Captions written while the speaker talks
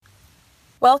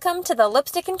Welcome to the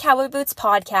Lipstick and Cowboy Boots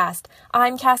podcast.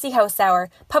 I'm Cassie Hausauer,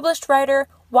 published writer,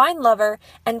 wine lover,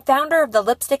 and founder of the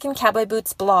Lipstick and Cowboy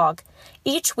Boots blog.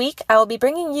 Each week, I will be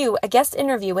bringing you a guest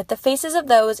interview with the faces of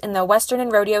those in the Western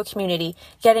and rodeo community,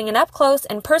 getting an up-close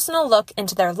and personal look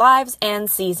into their lives and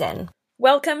season.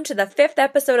 Welcome to the 5th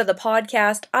episode of the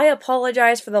podcast. I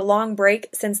apologize for the long break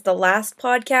since the last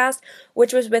podcast,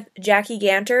 which was with Jackie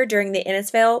Ganter during the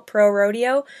Innisfail Pro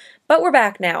Rodeo, but we're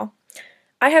back now.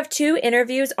 I have 2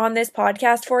 interviews on this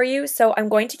podcast for you, so I'm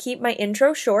going to keep my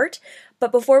intro short.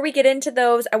 But before we get into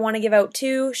those, I want to give out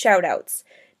 2 shout-outs.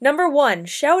 Number 1,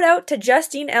 shout out to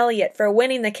Justine Elliott for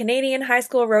winning the Canadian High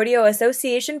School Rodeo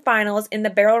Association Finals in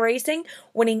the barrel racing,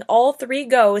 winning all 3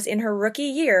 goes in her rookie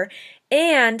year,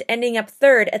 and ending up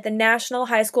 3rd at the National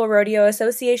High School Rodeo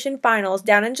Association Finals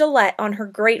down in Gillette on her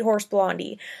great horse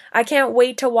Blondie. I can't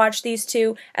wait to watch these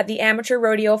 2 at the Amateur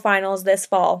Rodeo Finals this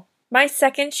fall. My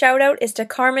second shout-out is to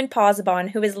Carmen Posabon,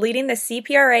 who is leading the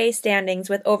CPRA standings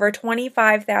with over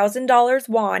 $25,000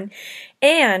 won,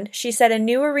 and she set a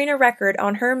new arena record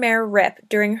on her mare Rip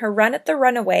during her run at the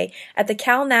Runaway at the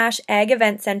Cal Nash Ag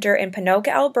Event Center in Ponoka,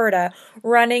 Alberta,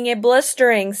 running a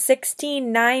blistering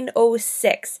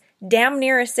 16:9:06, damn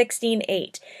near a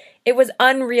 16:8. It was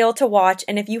unreal to watch,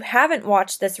 and if you haven't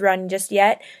watched this run just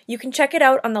yet, you can check it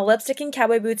out on the Lipstick and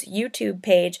Cowboy Boots YouTube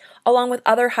page, along with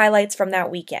other highlights from that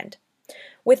weekend.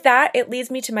 With that, it leads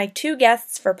me to my 2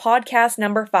 guests for podcast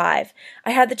number 5.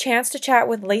 I had the chance to chat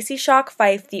with Laicee Shock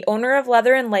Fife, the owner of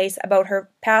Leather and Lace, about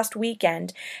her past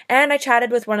weekend, and I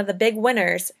chatted with one of the big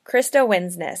winners, Christa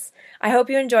Winsnes. I hope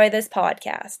you enjoy this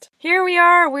podcast. Here we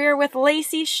are with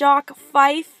Laicee Shock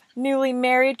Fife, newly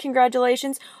married,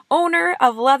 congratulations, owner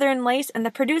of Leather and Lace and the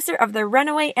producer of The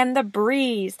Runaway and The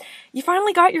Breeze. You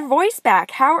finally got your voice back.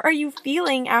 How are you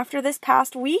feeling after this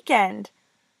past weekend?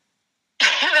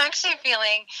 I'm actually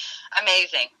feeling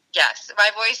amazing. Yes,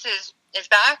 my voice is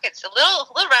back. It's a little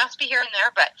raspy here and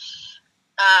there, but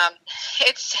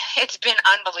it's been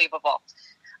unbelievable.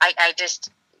 I just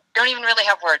don't even really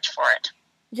have words for it.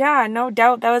 Yeah, no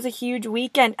doubt. That was a huge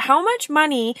weekend. How much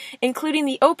money, including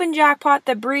the open jackpot,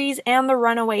 the Breeze, and the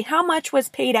Runaway, how much was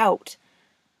paid out?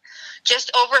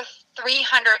 Just over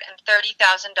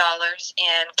 $330,000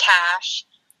 in cash,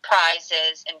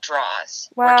 prizes, and draws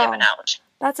were given out.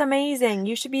 That's amazing.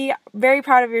 You should be very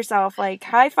proud of yourself. Like,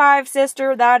 high five,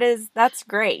 sister. That's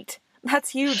great.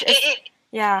 That's huge.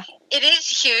 Yeah. It is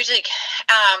huge. Like,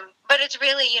 but it's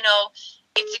really,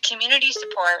 it's the community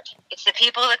support. It's the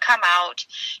people that come out.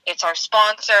 It's our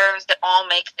sponsors that all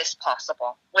make this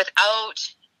possible.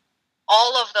 Without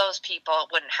all of those people,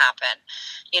 it wouldn't happen.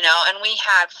 And we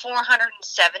had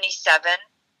 477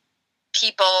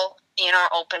 people in our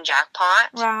open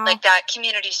jackpot. Wow. Like, that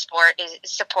community support is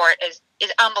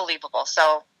unbelievable.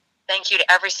 So thank you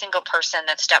to every single person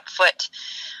that stepped foot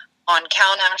on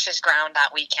Cal Nash's ground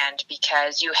that weekend,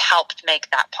 because you helped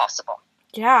make that possible.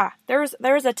 Yeah, there was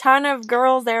a ton of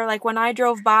girls there. Like, when I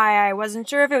drove by, I wasn't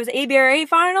sure if it was ABRA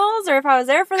finals or if I was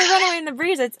there for the Runaway and the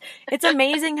Breeze. It's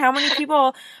amazing how many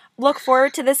people look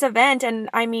forward to this event, and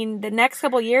I mean, the next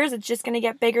couple years, it's just going to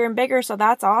get bigger and bigger, so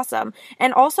that's awesome.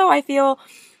 And also, I feel,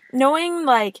 knowing,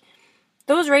 like,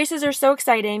 those races are so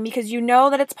exciting because you know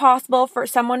that it's possible for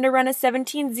someone to run a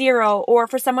 17-0 or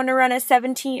for someone to run a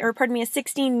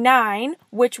 16-9,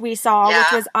 which we saw,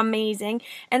 which was amazing.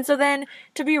 And so then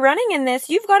to be running in this,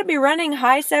 you've got to be running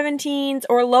high 17s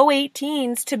or low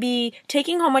 18s to be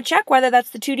taking home a check, whether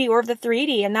that's the 2D or the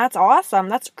 3D. And that's awesome.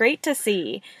 That's great to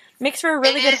see. Makes for a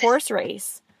really good horse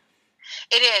race.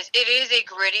 It is. It is a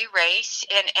gritty race.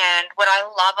 And what I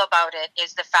love about it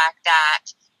is the fact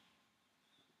that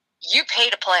you pay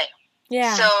to play.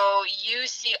 Yeah. So you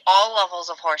see all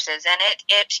levels of horses, and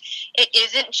it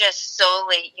isn't just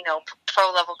solely,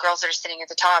 pro level girls that are sitting at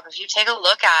the top. If you take a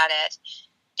look at it,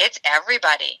 it's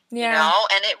everybody,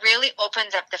 and it really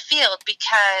opens up the field,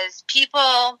 because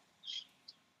people,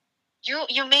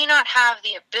 you may not have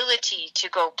the ability to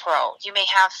go pro. You may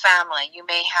have family. You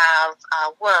may have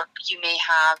work. You may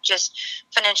have just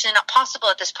financially not possible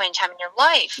at this point in time in your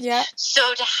life. Yeah.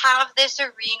 So to have this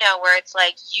arena where it's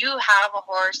like you have a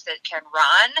horse that can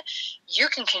run, you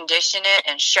can condition it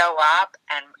and show up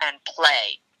and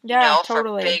play.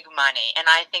 Totally. For big money. And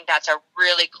I think that's a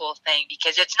really cool thing,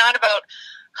 because it's not about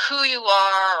who you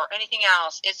are or anything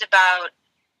else. It's about,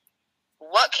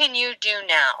 what can you do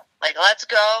now? Like, let's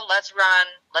go, let's run,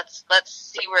 let's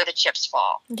see where the chips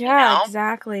fall. Yeah,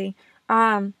 exactly.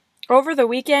 Over the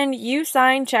weekend, you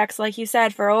signed checks, like you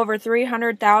said, for over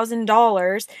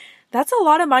 $300,000. That's a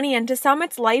lot of money, and to some,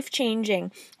 it's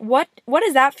life-changing. What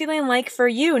is that feeling like for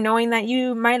you, knowing that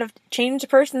you might have changed a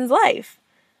person's life?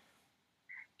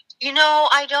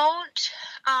 I don't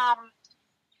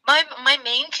My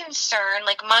main concern,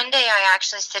 like Monday, I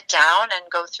actually sit down and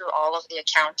go through all of the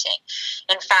accounting.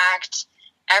 In fact,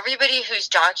 everybody whose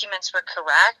documents were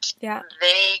correct,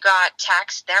 they got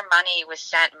text. Their money was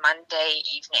sent Monday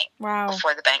evening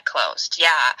before the bank closed.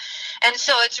 Yeah. And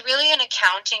so it's really an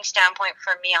accounting standpoint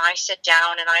for me. I sit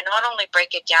down and I not only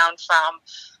break it down from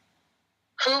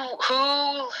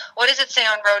what does it say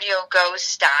on Rodeo Go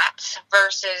stats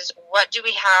versus what do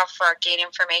we have for our gate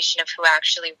information of who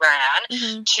actually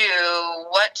ran, to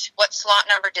what slot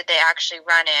number did they actually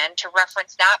run in, to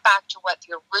reference that back to what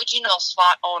the original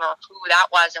slot owner, who that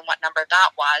was and what number that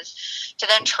was, to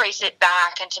then trace it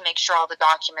back and to make sure all the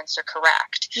documents are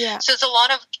correct. Yeah. So it's a lot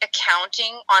of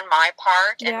accounting on my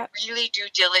part and really due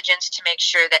diligence to make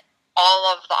sure that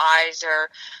all of the I's are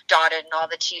dotted and all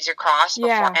the T's are crossed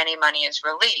before any money is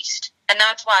released. And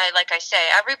that's why, like I say,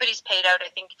 everybody's paid out. I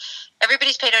think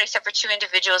everybody's paid out except for 2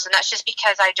 individuals, and that's just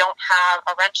because I don't have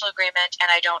a rental agreement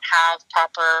and I don't have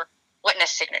proper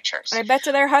witness signatures. I bet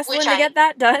you they're hustling to get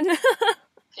that done.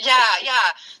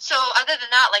 Yeah. So other than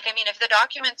that, like, I mean, if the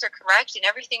documents are correct and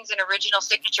everything's an original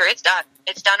signature, it's done.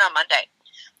 It's done on Monday.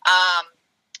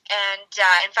 And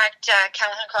in fact,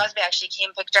 Callahan Crosby actually came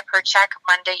and picked up her check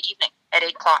Monday evening at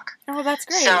 8 o'clock. Oh, that's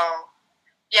great. So,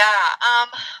 yeah.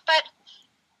 But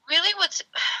really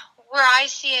where I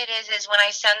see it is when I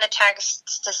send the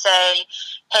texts to say,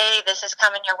 hey, this is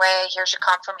coming your way, here's your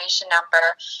confirmation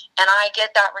number, and I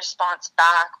get that response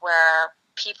back where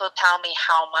people tell me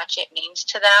how much it means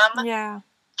to them. Yeah.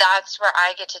 That's where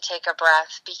I get to take a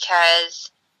breath,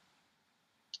 because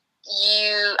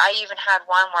I even had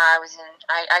one where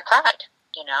I cried,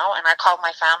 and I called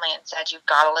my family and said, you've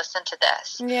got to listen to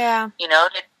this. Yeah.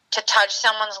 To touch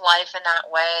someone's life in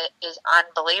that way is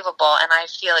unbelievable. And I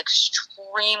feel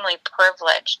extremely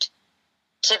privileged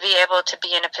to be able to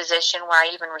be in a position where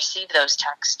I even receive those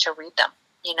texts to read them,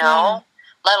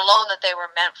 let alone that they were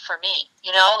meant for me,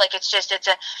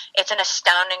 it's an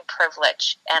astounding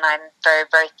privilege. And I'm very,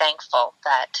 very thankful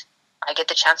that I get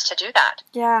the chance to do that.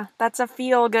 Yeah, that's a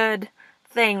feel-good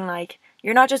thing. Like,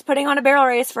 you're not just putting on a barrel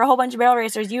race for a whole bunch of barrel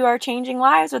racers. You are changing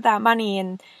lives with that money.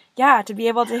 And, to be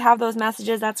able to have those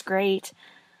messages, that's great.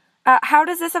 How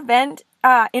does this event,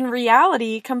 in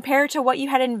reality, compare to what you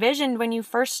had envisioned when you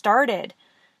first started?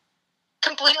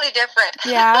 Completely different.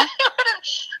 Yeah.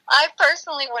 I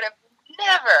personally would have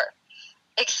never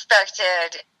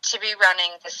expected to be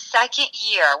running the second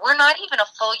year. We're not even a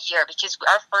full year, because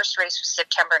our first race was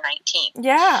September 19th.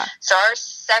 Yeah. So our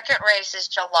second race is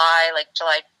July,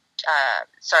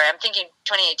 I'm thinking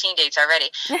 2018 dates already,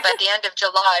 but the end of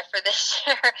July for this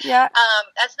year. Yeah.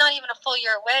 That's not even a full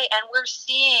year away, and we're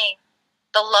seeing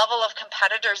the level of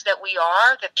competitors that we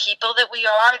are, the people that we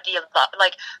are,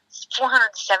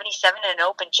 477 in an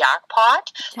open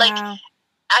jackpot. Yeah.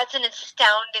 That's an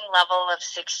astounding level of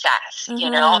success,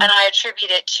 and I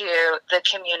attribute it to the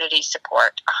community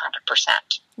support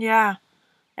 100%. Yeah.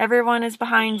 Everyone is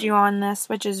behind you on this,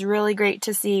 which is really great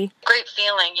to see. Great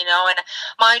feeling, and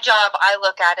my job, I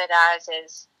look at it as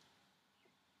is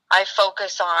I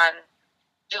focus on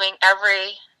doing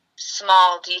every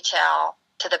small detail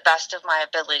to the best of my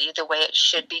ability, the way it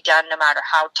should be done, no matter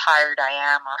how tired I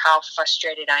am or how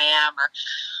frustrated I am, or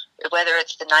whether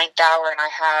it's the 9th hour and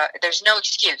there's no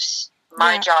excuse.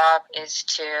 My job is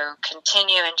to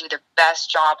continue and do the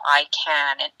best job I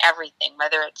can in everything,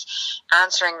 whether it's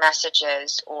answering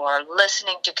messages or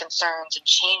listening to concerns and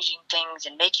changing things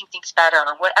and making things better,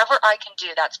 or whatever I can do,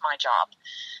 that's my job,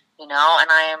 and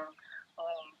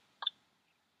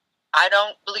I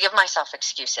don't give myself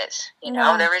excuses,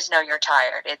 there is no you're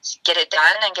tired. It's get it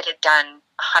done and get it done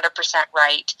 100%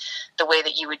 right, the way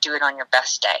that you would do it on your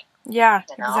best day. Yeah,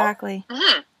 exactly.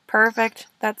 Mm-hmm. Perfect.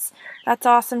 That's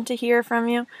awesome to hear from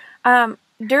you.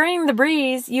 During the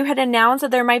Breeze, you had announced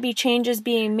that there might be changes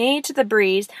being made to the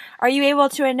Breeze. Are you able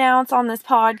to announce on this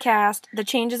podcast the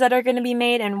changes that are going to be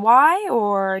made and why,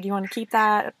 or do you want to keep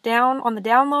that down on the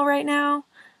down low right now?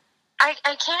 I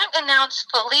can't announce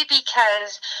fully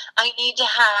because I need to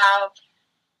have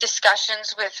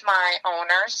discussions with my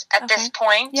owners at this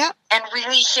point, and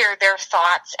really hear their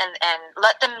thoughts and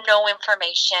let them know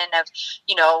information of,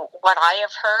 what I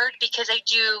have heard, because I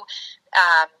do,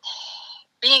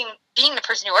 being the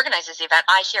person who organizes the event,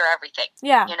 I hear everything,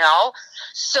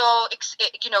 so,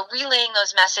 relaying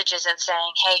those messages and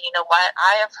saying, hey, you know what,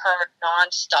 I have heard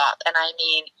nonstop, and I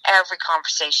mean every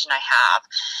conversation I have,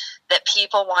 that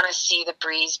people want to see the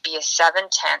Breeze be a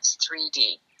 7/10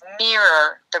 3D,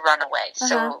 mirror the Runaway.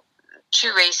 So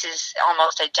 2 races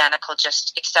almost identical,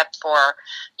 just except for,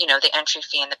 the entry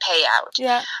fee and the payout.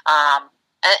 Yeah.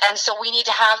 And so we need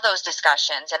to have those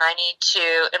discussions, and I need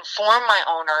to inform my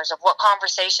owners of what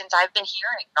conversations I've been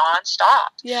hearing nonstop.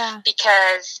 Yeah.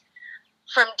 Because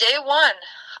from day one,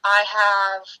 I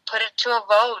have put it to a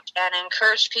vote and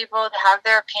encouraged people to have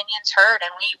their opinions heard.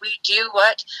 And we do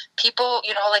what people,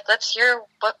 like, let's hear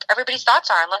what everybody's thoughts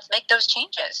are and let's make those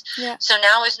changes. Yeah. So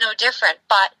now is no different.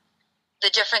 But the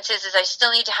difference is I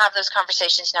still need to have those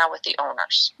conversations now with the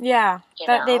owners. Yeah,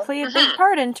 they play a big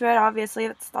part into it, obviously.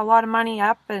 It's a lot of money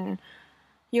up, and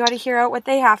you got to hear out what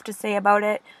they have to say about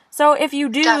it. So if you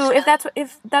do, Definitely.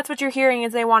 if that's what you're hearing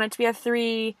is they want it to be a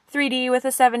 3D with a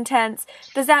 7/10,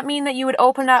 does that mean that you would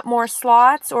open up more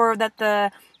slots, or that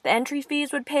the entry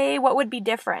fees would pay? What would be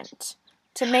different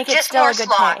to make it Just still more a good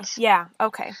slots. pay? Yeah,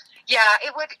 okay. Yeah,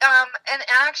 it would, and it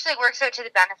actually works out to the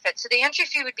benefit. So the entry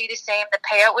fee would be the same, the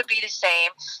payout would be the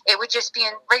same. It would just be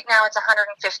right now it's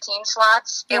 115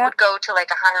 slots. It would go to like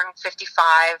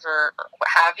 155 or what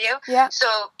have you. Yeah. So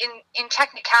in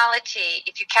technicality,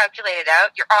 if you calculate it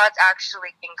out, your odds actually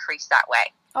increase that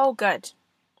way. Oh, good.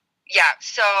 Yeah,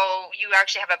 so you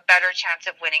actually have a better chance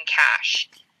of winning cash.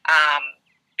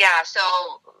 So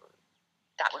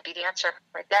that would be the answer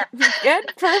right there.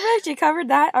 Good. Perfect. You covered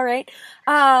that. All right.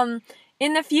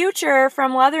 In the future,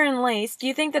 from Leather and Lace, do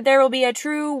you think that there will be a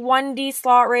true 1D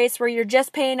slot race where you're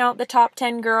just paying out the top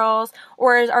 10 girls,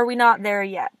 or are we not there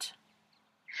yet?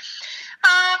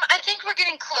 I think we're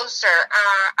getting closer.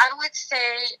 I would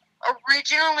say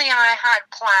originally I had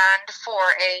planned for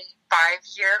a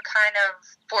 5-year kind of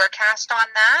forecast on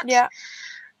that. Yeah.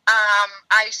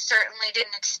 I certainly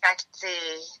didn't expect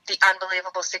the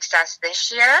unbelievable success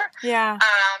this year. Yeah.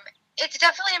 It's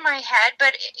definitely in my head,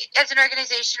 but as an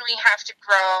organization, we have to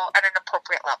grow at an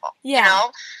appropriate level. Yeah.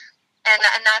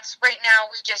 And that's right now.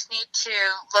 We just need to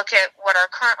look at what our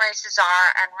current races are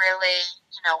and really,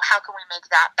 how can we make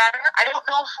that better? I don't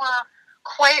know if we're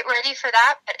quite ready for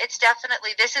that, but it's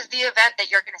definitely, this is the event that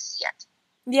you're going to see it.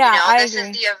 Yeah, I this agree.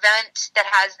 is the event that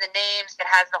has the names, that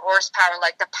has the horsepower.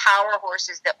 Like the power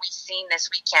horses that we've seen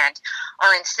this weekend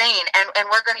are insane, and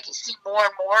we're going to see more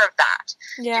and more of that.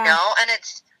 Yeah.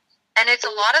 And it's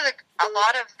a lot of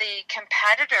the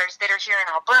competitors that are here in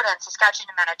Alberta and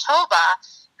Saskatchewan and Manitoba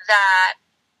that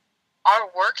are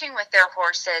working with their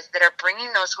horses, that are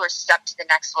bringing those horses up to the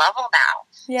next level now.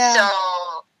 Yeah. So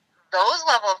those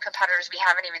level of competitors we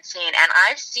haven't even seen. And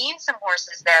I've seen some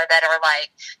horses there that are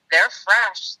like, they're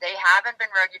fresh. They haven't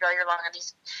been rodeoed all year long.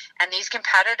 And these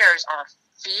competitors are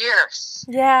fierce.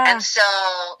 Yeah. And so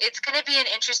it's going to be an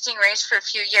interesting race for a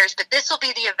few years. But this will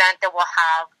be the event that will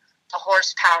have the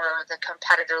horsepower, the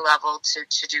competitor level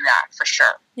to do that for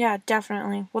sure. Yeah,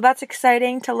 definitely. Well, that's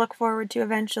exciting to look forward to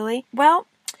eventually. Well,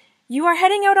 you are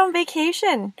heading out on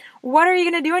vacation. What are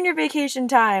you going to do on your vacation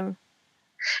time?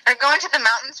 I'm going to the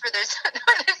mountains where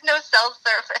there's no cell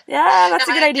service. Yeah, that's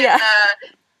a good idea.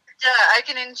 I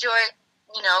can enjoy,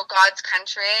 God's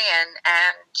country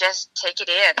and just take it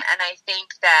in. And I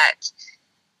think that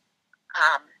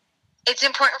it's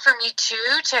important for me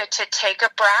too to take a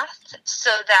breath so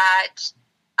that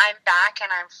I'm back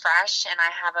and I'm fresh and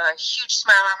I have a huge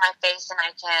smile on my face and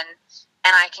I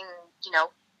can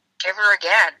give her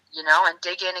again, and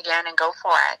dig in again and go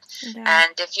for it. Yeah.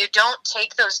 And if you don't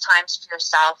take those times for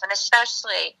yourself, and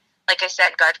especially, like I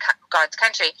said, God's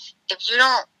country, if you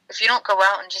don't go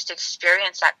out and just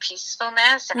experience that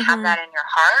peacefulness and have that in your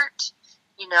heart,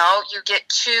 you get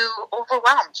too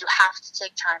overwhelmed. You have to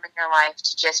take time in your life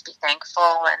to just be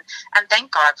thankful and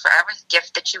thank God for every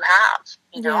gift that you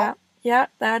have, Yeah,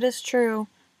 that is true.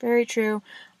 Very true.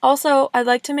 Also, I'd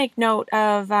like to make note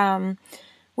of,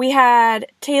 we had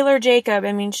Taylor Jacob.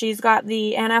 I mean, she's got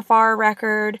the NFR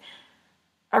record,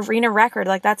 arena record.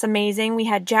 Like, that's amazing. We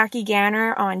had Jackie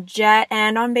Ganner on Jet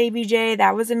and on Baby J.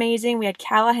 That was amazing. We had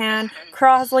Callahan,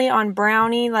 Crosley on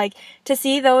Brownie. Like, to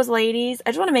see those ladies, I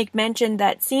just want to make mention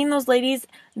that seeing those ladies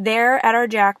there at our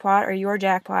jackpot, or your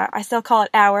jackpot, I still call it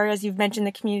our, as you've mentioned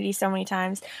the community so many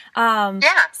times.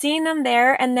 Seeing them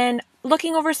there, and then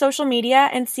looking over social media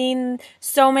and seeing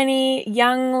so many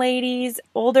young ladies,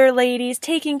 older ladies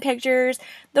taking pictures,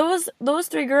 those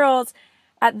three girls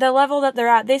at the level that they're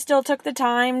at, they still took the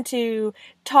time to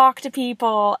talk to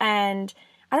people, and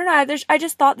I don't know, I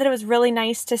just thought that it was really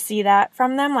nice to see that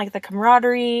from them, like the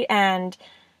camaraderie and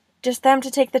just them to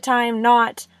take the time.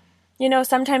 Not,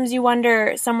 sometimes you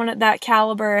wonder, someone at that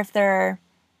caliber, if they're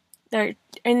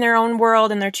in their own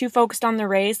world and they're too focused on the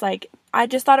race. Like, I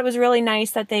just thought it was really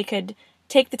nice that they could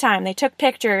take the time. They took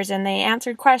pictures and they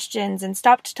answered questions and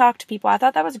stopped to talk to people. I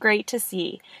thought that was great to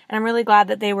see, and I'm really glad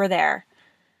that they were there.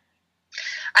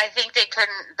 I think they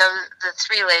couldn't, the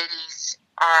three ladies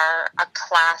are a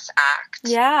class act.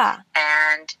 Yeah.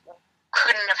 And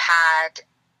couldn't have had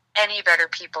any better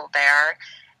people there.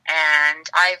 And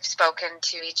I've spoken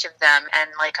to each of them, and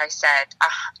like I said,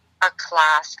 a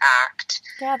class act.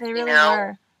 Yeah, they really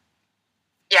were.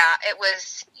 Yeah, it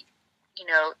was,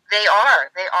 they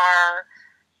are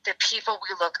the people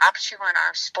we look up to in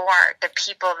our sport, the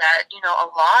people that, a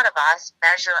lot of us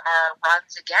measure our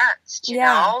runs against, you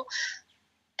know?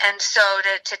 And so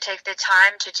to take the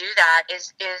time to do that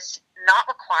is not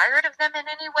required of them in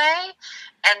any way.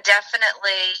 And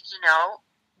definitely,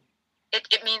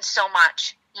 it means so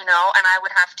much, and I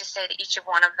would have to say to each of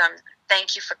one of them,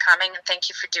 thank you for coming and thank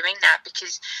you for doing that,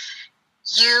 because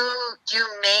you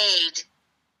made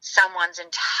someone's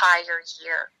entire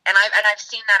year. And I've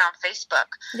seen that on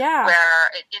Facebook. Yeah.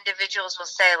 Where individuals will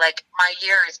say, like, my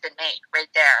year has been made right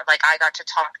there. Like, I got to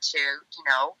talk to,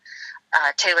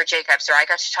 Taylor Jacobs, or I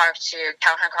got to talk to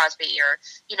Calhoun Crosby, or,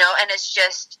 and it's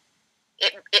just,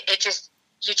 it just,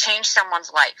 you change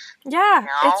someone's life. Yeah,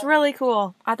 it's really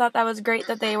cool. I thought that was great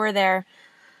that they were there.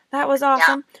 That was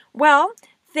awesome. Yeah. Well,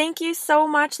 thank you so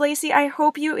much, Laicee. I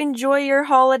hope you enjoy your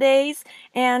holidays,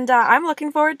 and I'm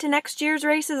looking forward to next year's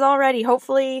races already.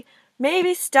 Hopefully,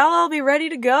 maybe Stella will be ready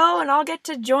to go, and I'll get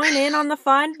to join in on the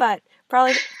fun, but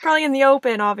probably in the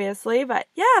open, obviously. But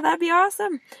yeah, that'd be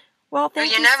awesome. Well,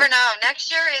 thank you. You never know. Next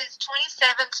year is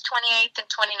 27th, 28th, and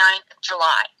 29th of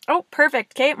July. Oh,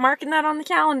 perfect. Okay, marking that on the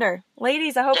calendar.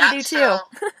 Ladies, I hope you do too.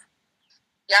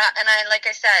 Yeah, and like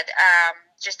I said,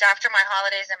 just after my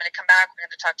holidays, I'm going to come back. We're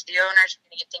going to talk to the owners.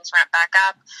 We're going to get things ramped back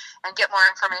up and get more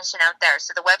information out there.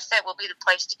 So the website will be the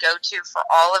place to go to for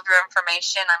all of your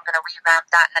information. I'm going to revamp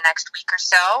that in the next week or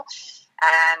so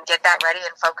and get that ready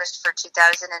and focused for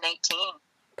 2018.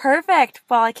 Perfect.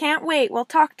 Well, I can't wait. We'll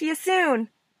talk to you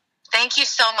soon. Thank you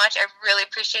so much. I really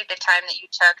appreciate the time that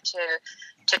you took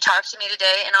to talk to me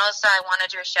today. And also, I want to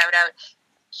do a shout out.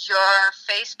 Your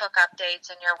Facebook updates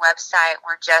and your website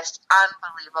were just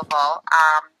unbelievable.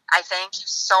 I thank you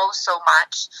so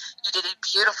much. You did a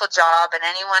beautiful job, and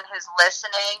anyone who's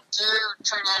listening, do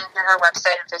tune in to her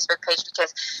website and Facebook page,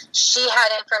 because she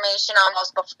had information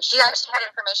she actually had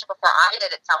information before I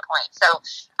did at some point. So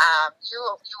you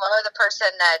are the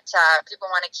person that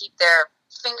people want to keep their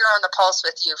finger on the pulse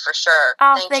with you for sure.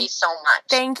 Thank you so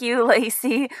much. Thank you,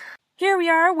 Laicee. Here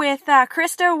we are with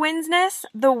Christa Winsnes,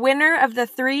 the winner of the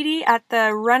 3D at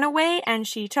the Runaway, and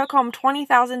she took home $20,000.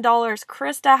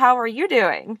 Christa, how are you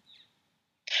doing?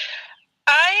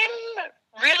 I'm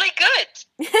really good.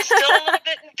 Still a little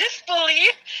bit in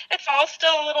disbelief. It's all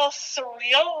still a little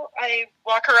surreal. I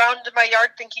walk around in my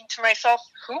yard thinking to myself,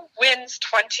 who wins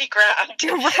 20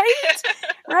 grand?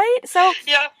 Right? So,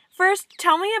 yeah. First,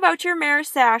 tell me about your mare,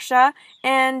 Sasha,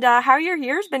 and how your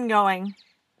year's been going.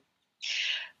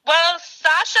 Well,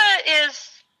 Sasha is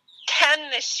 10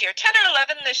 or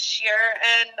 11 this year,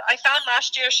 and I found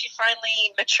last year she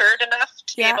finally matured enough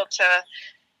to be able to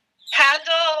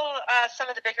handle some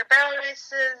of the bigger barrel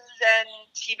races and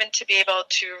even to be able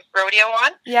to rodeo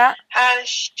on. Yeah.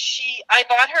 I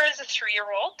bought her as a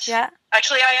 3-year-old. Yeah.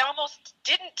 Actually, I almost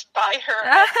didn't buy her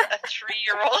as a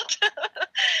 3-year-old.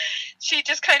 She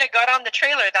just kind of got on the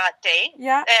trailer that day.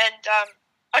 Yeah. And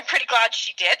I'm pretty glad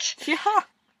she did. Yeah.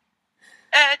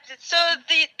 So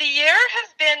the year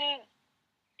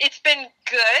it's been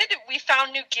good. We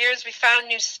found new gears. We found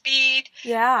new speed.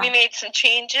 Yeah. We made some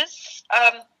changes.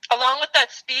 Along with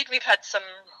that speed, we've had some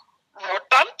road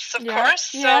bumps, of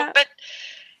course. So, but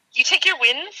you take your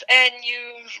wins and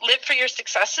you live for your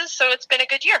successes. So it's been a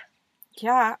good year.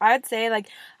 Yeah, I'd say,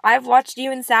 I've watched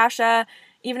you and Sasha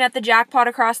even at the jackpot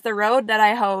across the road that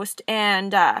I host,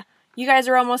 and you guys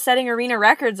are almost setting arena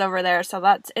records over there,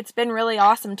 so it's been really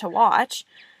awesome to watch.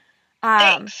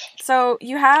 Thanks. So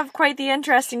you have quite the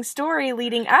interesting story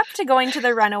leading up to going to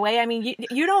the Runaway. I mean,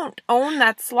 you don't own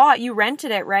that slot, you rented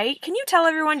it, right? Can you tell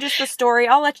everyone just the story?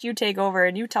 I'll let you take over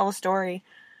and you tell a story.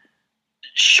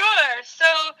 Sure. So,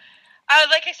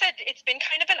 like I said, it's been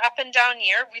kind of an up and down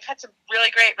year. We've had some really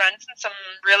great runs and some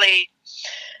really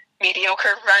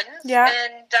mediocre runs. Yeah.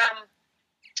 And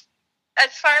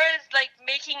as far as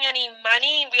making any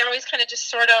money, we always kind of just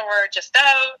sort of were just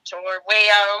out or way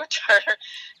out or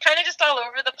kind of just all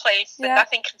over the place and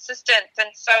nothing consistent. And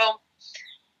so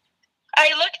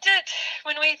I looked at,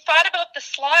 when we thought about the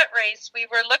slot race, we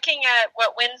were looking at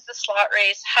what wins the slot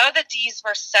race, how the Ds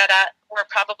were set up, were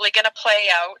probably going to play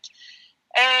out.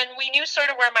 And we knew sort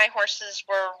of where my horses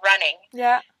were running.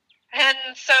 Yeah. And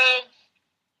so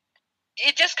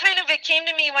it just it came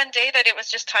to me one day that it was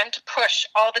just time to push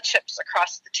all the chips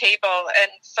across the table.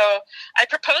 And so I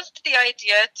proposed the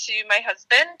idea to my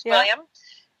husband, William,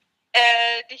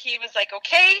 and he was like,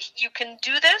 okay, you can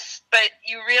do this, but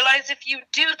you realize if you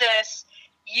do this,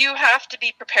 you have to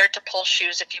be prepared to pull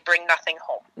shoes if you bring nothing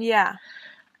home. Yeah.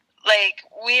 Like,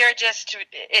 we are just,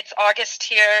 it's August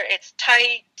here, it's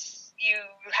tight, you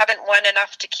haven't won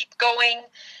enough to keep going.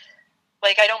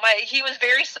 Like, I don't mind. He was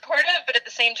very supportive, but at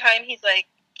the same time, he's like,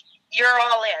 you're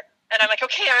all in. And I'm like,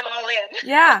 okay, I'm all in.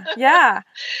 Yeah, yeah.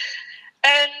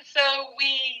 And so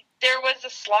there was a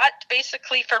slot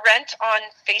basically for rent on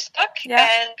Facebook,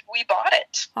 and we bought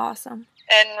it. Awesome.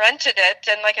 And rented it,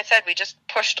 and like I said, we just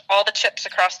pushed all the chips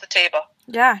across the table.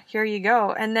 Yeah, here you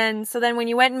go. And then, so then when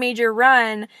you went and made your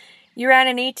run, you ran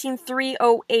an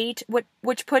 18:3:08,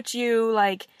 which puts you,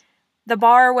 like, the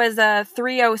bar was a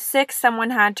 3:06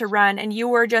 someone had to run, and you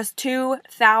were just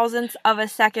 0.02 of a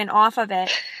second off of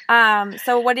it.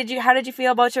 So how did you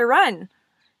feel about your run?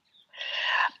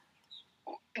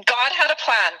 God had a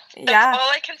plan. That's all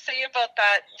I can say about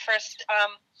that. First,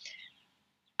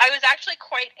 I was actually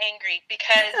quite angry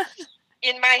because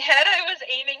in my head I was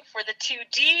aiming for the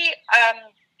 2D.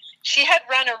 She had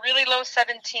run a really low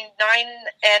 17.9,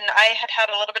 and I had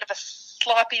a little bit of a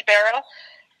sloppy barrel.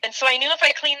 And so I knew if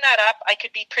I cleaned that up, I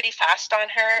could be pretty fast on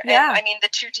her. Yeah. And I mean, the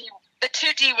 2D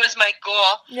was my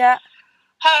goal. Yeah.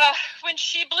 When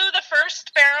she blew the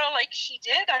first barrel like she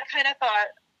did, I kind of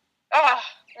thought, oh,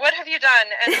 what have you done?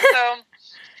 And so,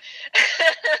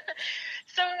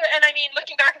 and I mean,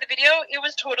 looking back at the video, it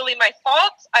was totally my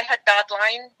fault. I had bad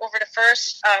line over to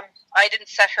first. I didn't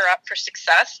set her up for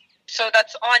success. So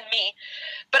that's on me.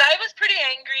 But I was pretty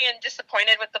angry and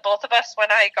disappointed with the both of us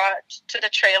when I got to the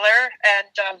trailer.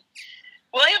 And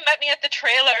William met me at the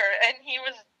trailer, and he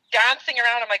was dancing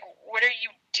around. I'm like, what are you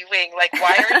doing? Like,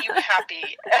 why are you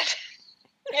happy?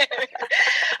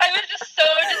 I was just so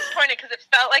disappointed because it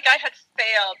felt like I had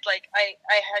failed. Like, I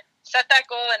had set that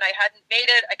goal, and I hadn't made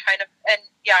it.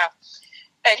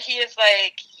 And he is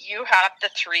like, you have the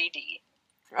 3D.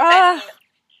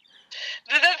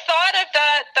 And the thought of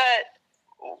that,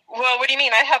 well, what do you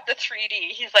mean? I have the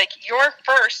 3D. He's like, you're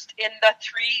first in the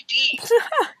 3D.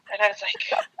 And I was like,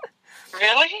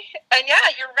 really? And yeah,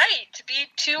 you're right. To be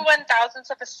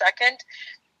 2/1000ths of a second,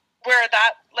 where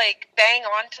that, like, bang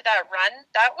onto that run,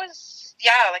 that was,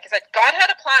 like I said, God had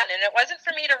a plan. And it wasn't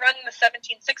for me to run the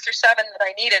 17.6 or 7 that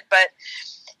I needed, but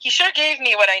he sure gave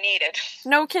me what I needed.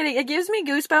 No kidding. It gives me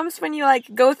goosebumps when you,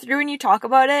 like, go through and you talk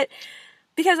about it.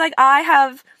 Because, like,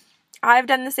 I've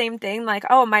done the same thing. Like,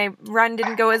 oh, my run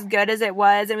didn't go as good as it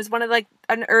was. It was one of, like,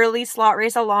 an early slot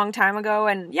race a long time ago.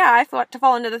 And, yeah, I thought to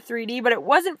fall into the 3D, but it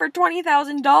wasn't for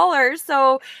 $20,000.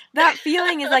 So that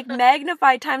feeling is, like,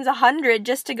 magnified times 100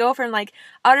 just to go from, like,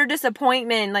 utter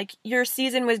disappointment, like, your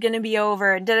season was going to be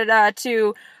over,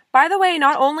 to, by the way,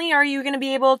 not only are you going to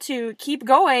be able to keep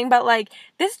going, but, like,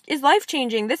 this is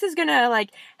life-changing. This is going to,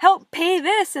 like, help pay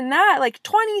this and that. Like,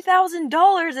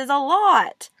 $20,000 is a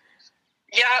lot.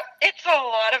 Yeah, it's a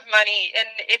lot of money, and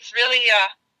it's really,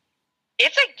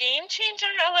 it's a game changer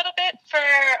a little bit for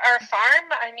our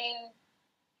farm. I mean,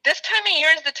 this time of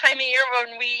year is the time of year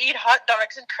when we eat hot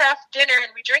dogs and craft dinner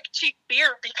and we drink cheap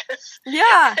beer because, you're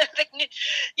at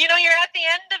the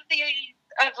end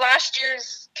of last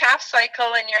year's calf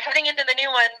cycle and you're heading into the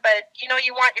new one, but, you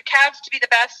want your calves to be the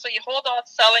best, so you hold off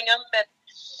selling them, and,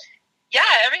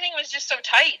 everything was just so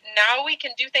tight. Now we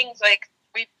can do things like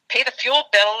we pay the fuel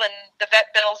bill and the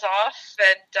vet bill's off,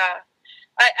 and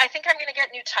I think I'm going to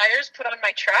get new tires put on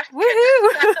my truck.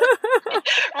 Woohoo!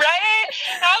 Right?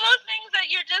 All those things that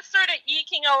you're just sort of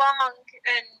eking along,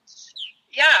 and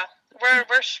we're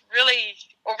really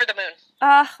over the moon.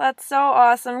 That's so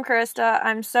awesome, Christa.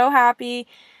 I'm so happy.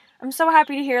 I'm so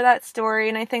happy to hear that story,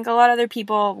 and I think a lot of other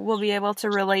people will be able to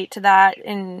relate to that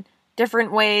in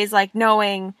different ways, like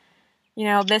knowing,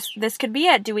 this could be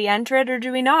it. Do we enter it or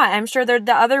do we not? I'm sure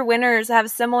the other winners have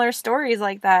similar stories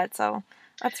like that, so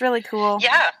that's really cool.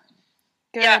 Yeah.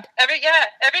 Good. Yeah.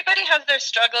 Everybody has their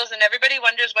struggles, and everybody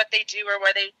wonders what they do or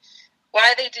why they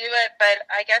do it, but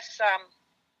I guess,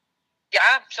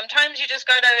 sometimes you just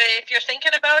gotta, if you're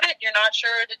thinking about it, you're not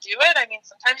sure to do it. I mean,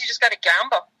 sometimes you just gotta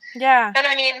gamble. Yeah. And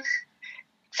I mean,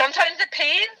 sometimes it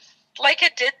pays, like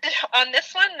it did on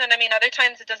this one, and I mean, other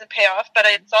times it doesn't pay off, but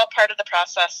it's all part of the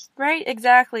process. Right,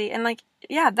 exactly. And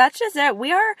that's just it.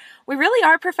 We really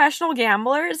are professional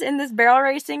gamblers in this barrel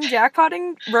racing,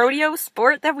 jackpotting, rodeo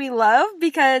sport that we love,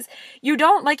 because you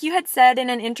don't, like you had said in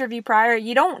an interview prior,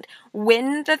 you don't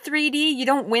win the 3D, you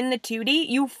don't win the 2D,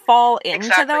 you fall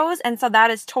into those, and so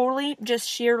that is totally just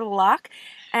sheer luck,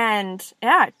 and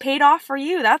it paid off for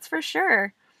you, that's for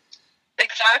sure.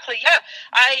 Exactly, yeah.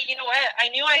 You know what, I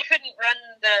knew I couldn't run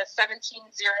the 17.0.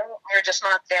 We're just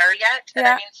not there yet. And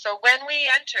I mean, so when we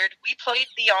entered, we played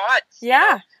the odds.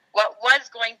 Yeah. What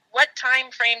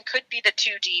time frame could be the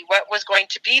 2D? What was going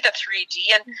to be the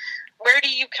 3D? And where do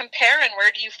you compare and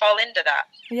where do you fall into that?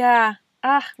 Yeah.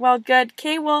 Well, good.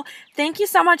 Okay, well, thank you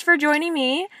so much for joining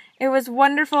me. It was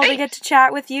wonderful to get to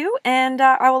chat with you, and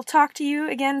I will talk to you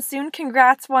again soon.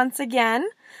 Congrats once again.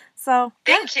 So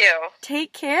Thank you.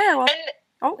 Take care. Well,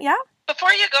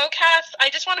 before you go, Cass, I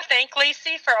just want to thank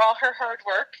Laicee for all her hard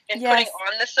work in putting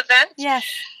on this event. Yes.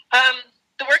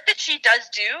 The work that she does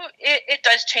do, it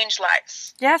does change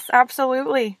lives. Yes,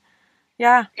 absolutely.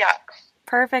 Yeah. Yeah.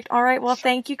 Perfect. All right. Well,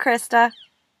 thank you, Christa.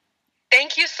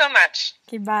 Thank you so much.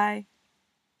 Okay, bye.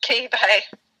 Okay,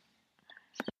 bye.